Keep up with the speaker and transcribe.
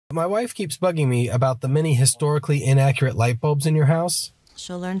My wife keeps bugging me about the many historically inaccurate light bulbs in your house.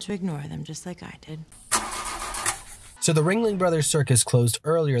 She'll learn to ignore them just like I did. So the Ringling Brothers Circus closed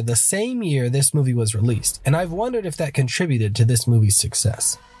earlier the same year this movie was released, and I've wondered if that contributed to this movie's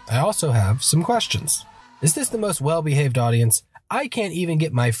success. I also have some questions. Is this the most well-behaved audience? I can't even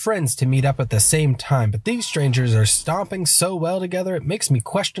get my friends to meet up at the same time, but these strangers are stomping so well together it makes me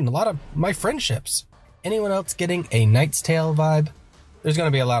question a lot of my friendships. Anyone else getting a Knight's Tale vibe? There's going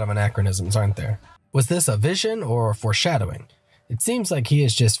to be a lot of anachronisms, aren't there? Was this a vision or foreshadowing? It seems like he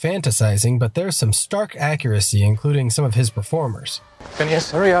is just fantasizing, but there's some stark accuracy, including some of his performers.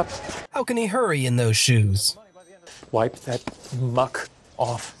 Phineas, hurry up. How can he hurry in those shoes? Wipe that muck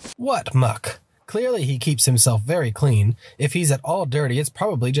off. What muck? Clearly he keeps himself very clean. If he's at all dirty, it's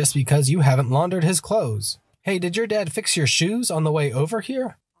probably just because you haven't laundered his clothes. Hey, did your dad fix your shoes on the way over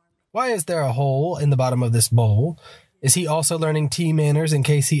here? Why is there a hole in the bottom of this bowl? Is he also learning tea manners in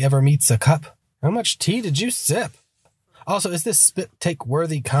case he ever meets a cup? How much tea did you sip? Also, is this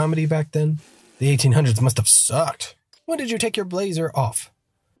spit-take-worthy comedy back then? The 1800s must have sucked. When did you take your blazer off?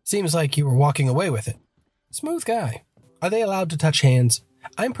 Seems like you were walking away with it. Smooth guy. Are they allowed to touch hands?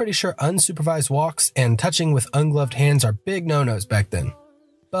 I'm pretty sure unsupervised walks and touching with ungloved hands are big no-nos back then.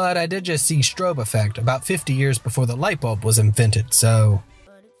 But I did just see strobe effect about 50 years before the light bulb was invented, so...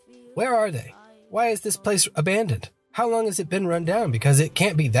 Where are they? Why is this place abandoned? How long has it been run down? Because it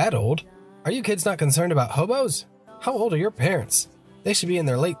can't be that old. Are you kids not concerned about hobos? How old are your parents? They should be in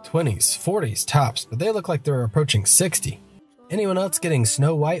their late 20s, 40s tops, but they look like they're approaching 60. Anyone else getting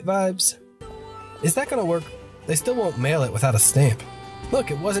Snow White vibes? Is that gonna work? They still won't mail it without a stamp.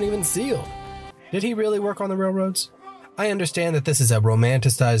 Look, it wasn't even sealed. Did he really work on the railroads? I understand that this is a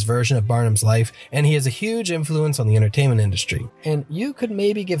romanticized version of Barnum's life, and he has a huge influence on the entertainment industry. And you could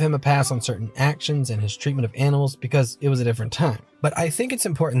maybe give him a pass on certain actions and his treatment of animals because it was a different time. But I think it's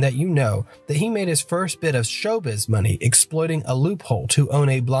important that you know that he made his first bit of showbiz money exploiting a loophole to own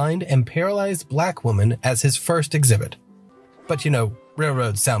a blind and paralyzed black woman as his first exhibit. But you know,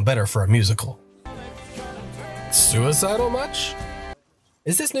 railroads sound better for a musical. Suicidal much?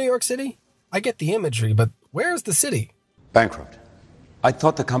 Is this New York City? I get the imagery, but where's the city? Bankrupt. I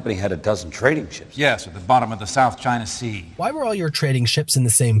thought the company had a dozen trading ships. Yes, at the bottom of the South China Sea. Why were all your trading ships in the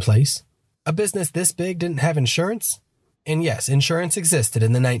same place? A business this big didn't have insurance? And yes, insurance existed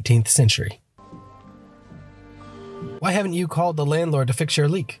in the 19th century. Why haven't you called the landlord to fix your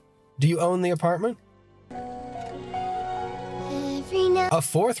leak? Do you own the apartment? A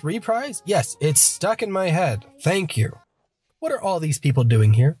fourth reprise? Yes, it's stuck in my head. Thank you. What are all these people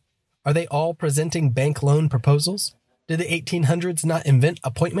doing here? Are they all presenting bank loan proposals? Did the 1800s not invent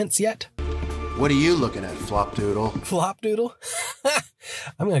appointments yet? What are you looking at, Flopdoodle? Flopdoodle?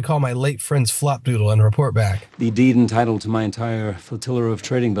 I'm going to call my late friend's Flopdoodle and report back. The deed entitled to my entire flotilla of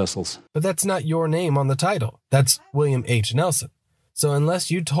trading vessels. But that's not your name on the title. That's William H. Nelson. So unless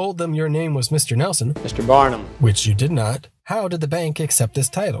you told them your name was Mr. Nelson, Mr. Barnum. which you did not, how did the bank accept this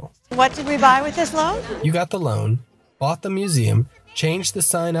title? What did we buy with this loan? You got the loan, bought the museum, changed the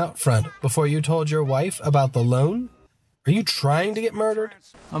sign out front before you told your wife about the loan? Are you trying to get murdered?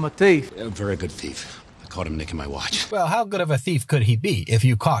 I'm a thief. A very good thief. I caught him nicking my watch. Well, how good of a thief could he be if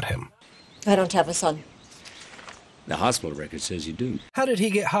you caught him? I don't have a son. The hospital record says you do. How did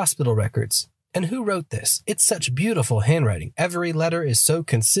he get hospital records? And who wrote this? It's such beautiful handwriting. Every letter is so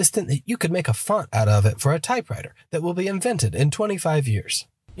consistent that you could make a font out of it for a typewriter that will be invented in 25 years.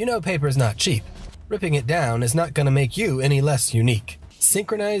 You know paper's not cheap. Ripping it down is not going to make you any less unique.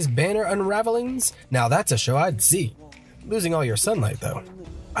 Synchronized banner unravelings? Now that's a show I'd see. Losing all your sunlight, though.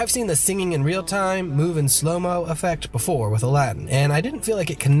 I've seen the singing in real time, move in slow-mo effect before with Aladdin, and I didn't feel like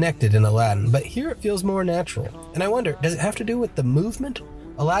it connected in Aladdin, but here it feels more natural. And I wonder, does it have to do with the movement?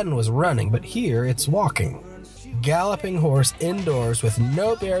 Aladdin was running, but here it's walking. Galloping horse indoors with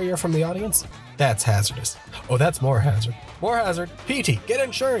no barrier from the audience? That's hazardous. Oh, that's more hazard. More hazard. PT, get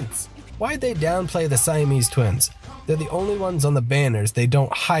insurance! Why'd they downplay the Siamese twins? They're the only ones on the banners they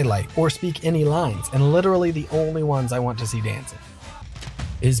don't highlight or speak any lines, and literally the only ones I want to see dancing.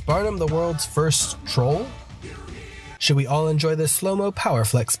 Is Barnum the world's first troll? Should we all enjoy this slow-mo power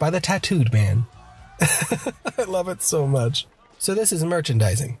flex by the tattooed man? I love it so much. So this is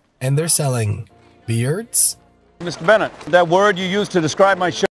merchandising, and they're selling beards? Mr. Bennett, that word you used to describe my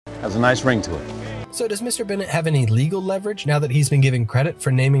show has a nice ring to it. So does Mr. Bennett have any legal leverage now that he's been given credit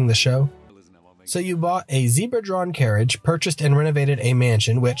for naming the show? So you bought a zebra-drawn carriage, purchased and renovated a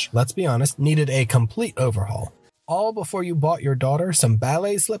mansion, which, let's be honest, needed a complete overhaul. All before you bought your daughter some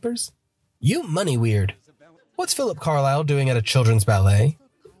ballet slippers? You money weird. What's Philip Carlyle doing at a children's ballet?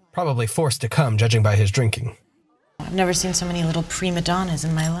 Probably forced to come, judging by his drinking. I've never seen so many little prima donnas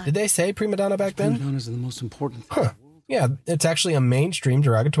in my life. Did they say prima donna back then? Prima donnas are the most important thing. Huh. Yeah, it's actually a mainstream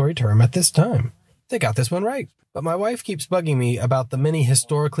derogatory term at this time. They got this one right. But my wife keeps bugging me about the many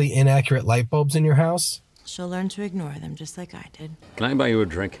historically inaccurate light bulbs in your house. She'll learn to ignore them just like I did. Can I buy you a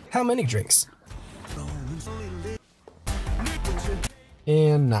drink? How many drinks?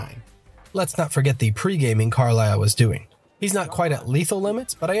 And 9. Let's not forget the pre-gaming Carlisle was doing. He's not quite at lethal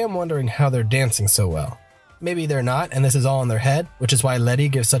limits, but I am wondering how they're dancing so well. Maybe they're not, and this is all in their head, which is why Letty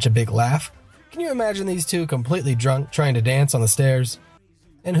gives such a big laugh. Can you imagine these two completely drunk trying to dance on the stairs?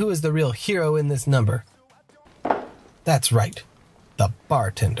 And who is the real hero in this number? That's right, the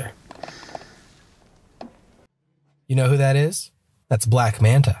bartender. You know who that is? That's Black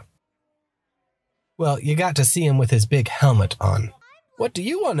Manta. Well, you got to see him with his big helmet on. What do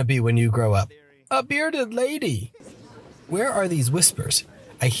you want to be when you grow up? A bearded lady. Where are these whispers?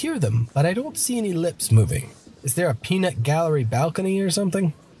 I hear them, but I don't see any lips moving. Is there a peanut gallery balcony or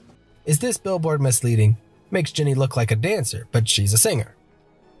something? Is this billboard misleading? Makes Jenny look like a dancer, but she's a singer.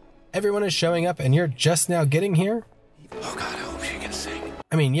 Everyone is showing up and you're just now getting here? Oh God, I hope she can sing.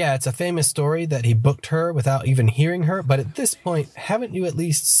 I mean, yeah, it's a famous story that he booked her without even hearing her, but at this point, haven't you at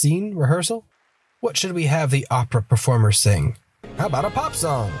least seen rehearsal? What should we have the opera performer sing? How about a pop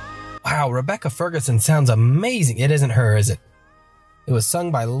song? Wow, Rebecca Ferguson sounds amazing. It isn't her, is it? It was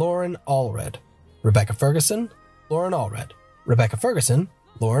sung by Lauren Allred. Rebecca Ferguson, Lauren Allred. Rebecca Ferguson,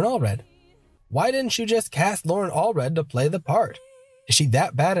 Lauren Allred. Why didn't you just cast Lauren Allred to play the part? Is she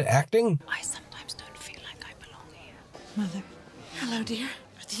that bad at acting? I sometimes don't feel like I belong here. Mother. Hello, dear.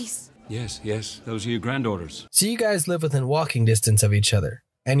 Are these... Yes, those are your granddaughters. So you guys live within walking distance of each other,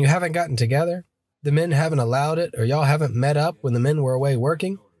 and you haven't gotten together? The men haven't allowed it, or y'all haven't met up when the men were away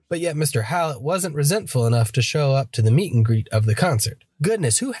working? But yet Mr. Hallett wasn't resentful enough to show up to the meet and greet of the concert.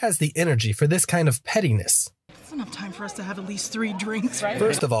 Goodness, who has the energy for this kind of pettiness? It's enough time for us to have at least 3 drinks, right?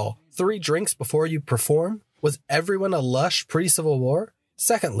 First of all, 3 drinks before you perform? Was everyone a lush pre-Civil War?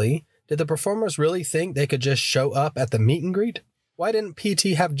 Secondly, did the performers really think they could just show up at the meet and greet? Why didn't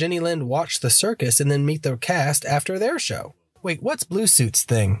PT have Jenny Lind watch the circus and then meet the cast after their show? Wait, what's Blue Suit's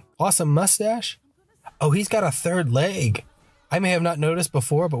thing? Awesome mustache? Oh, he's got a 3rd leg. I may have not noticed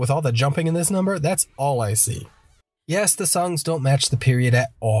before, but with all the jumping in this number, that's all I see. Yes, the songs don't match the period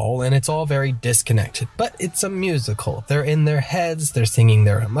at all, and it's all very disconnected, but it's a musical. They're in their heads, they're singing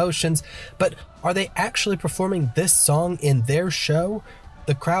their emotions, but are they actually performing this song in their show?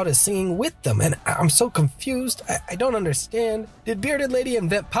 The crowd is singing with them, and I'm so confused. I don't understand. Did Bearded Lady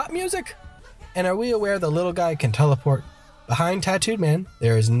invent pop music? And are we aware the little guy can teleport? Behind Tattooed Man,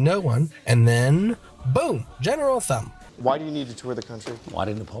 there is no one, and then, boom, General Thumb. Why do you need to tour the country? Why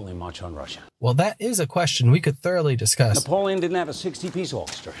did Napoleon march on Russia? Well, that is a question we could thoroughly discuss. Napoleon didn't have a 60-piece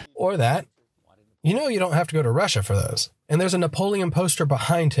orchestra. Or that. You know you don't have to go to Russia for those. And there's a Napoleon poster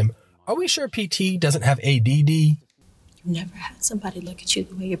behind him. Are we sure PT doesn't have ADD? You never had somebody look at you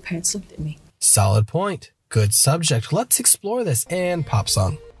the way your parents looked at me. Solid point. Good subject. Let's explore this. And pop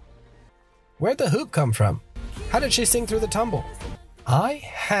song. Where'd the hoop come from? How did she sing through the tumble? I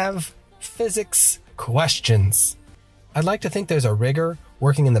have physics questions. I'd like to think there's a rigger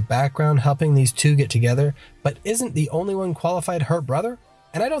working in the background helping these two get together, but isn't the only one qualified her brother?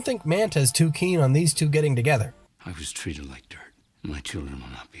 And I don't think Manta's too keen on these two getting together. I was treated like dirt. My children will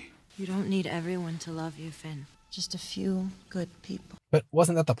not be. You don't need everyone to love you, Finn. Just a few good people. But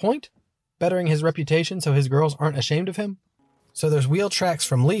wasn't that the point? Bettering his reputation so his girls aren't ashamed of him? So there's wheel tracks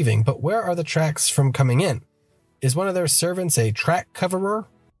from leaving, but where are the tracks from coming in? Is one of their servants a track coverer?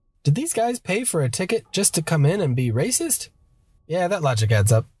 Did these guys pay for a ticket just to come in and be racist? Yeah, that logic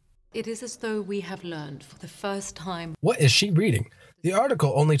adds up. It is as though we have learned for the first time. What is she reading? The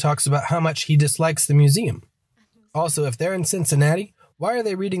article only talks about how much he dislikes the museum. Also, if they're in Cincinnati, why are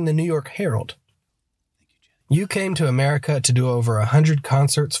they reading the New York Herald? You came to America to do over 100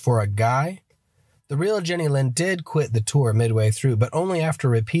 concerts for a guy? The real Jenny Lind did quit the tour midway through, but only after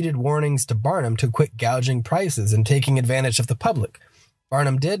repeated warnings to Barnum to quit gouging prices and taking advantage of the public.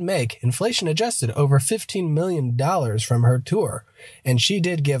 Barnum did make, inflation-adjusted, over $15 million from her tour, and she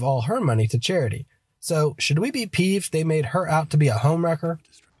did give all her money to charity. So, should we be peeved they made her out to be a homewrecker?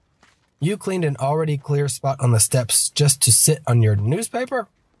 You cleaned an already clear spot on the steps just to sit on your newspaper?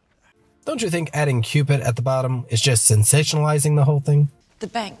 Don't you think adding Cupid at the bottom is just sensationalizing the whole thing? The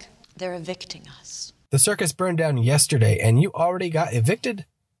bank. They're evicting us. The circus burned down yesterday, and you already got evicted?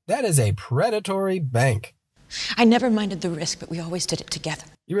 That is a predatory bank. I never minded the risk, but we always did it together.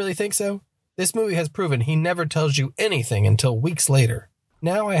 You really think so? This movie has proven he never tells you anything until weeks later.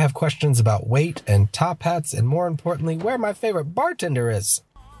 Now I have questions about weight and top hats and, more importantly, where my favorite bartender is.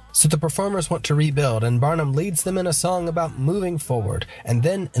 So the performers want to rebuild, and Barnum leads them in a song about moving forward, and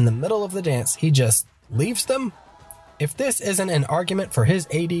then in the middle of the dance, he just leaves them? If this isn't an argument for his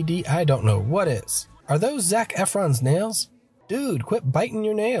ADD, I don't know what is. Are those Zac Efron's nails? Dude, quit biting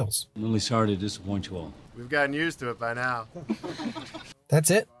your nails. I'm really sorry to disappoint you all. We've gotten used to it by now.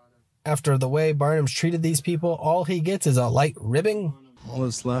 That's it? After the way Barnum's treated these people, all he gets is a light ribbing? All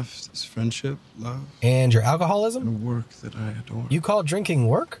that's left is friendship, love, and your alcoholism? And work that I adore. You call drinking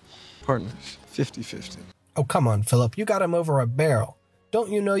work? Partners, 50-50. Oh, come on, Philip. You got him over a barrel.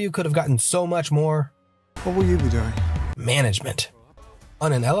 Don't you know you could have gotten so much more? What will you be doing? Management.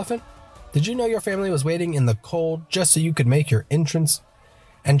 On an elephant? Did you know your family was waiting in the cold just so you could make your entrance?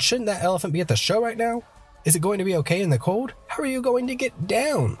 And shouldn't that elephant be at the show right now? Is it going to be okay in the cold? How are you going to get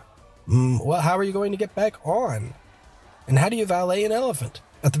down? Well, how are you going to get back on? And how do you valet an elephant?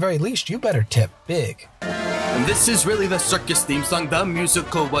 At the very least, you better tip big. And this is really the circus theme song. The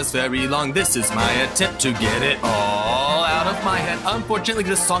musical was very long. This is my attempt to get it all out of my head. Unfortunately,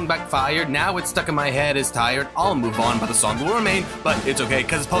 this song backfired. Now it's stuck in my head, is tired. I'll move on, but the song will remain. But it's okay,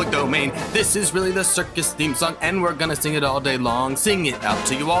 cause it's public domain. This is really the circus theme song, and we're gonna sing it all day long. Sing it out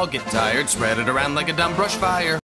till you all get tired. Spread it around like a dumb brush fire.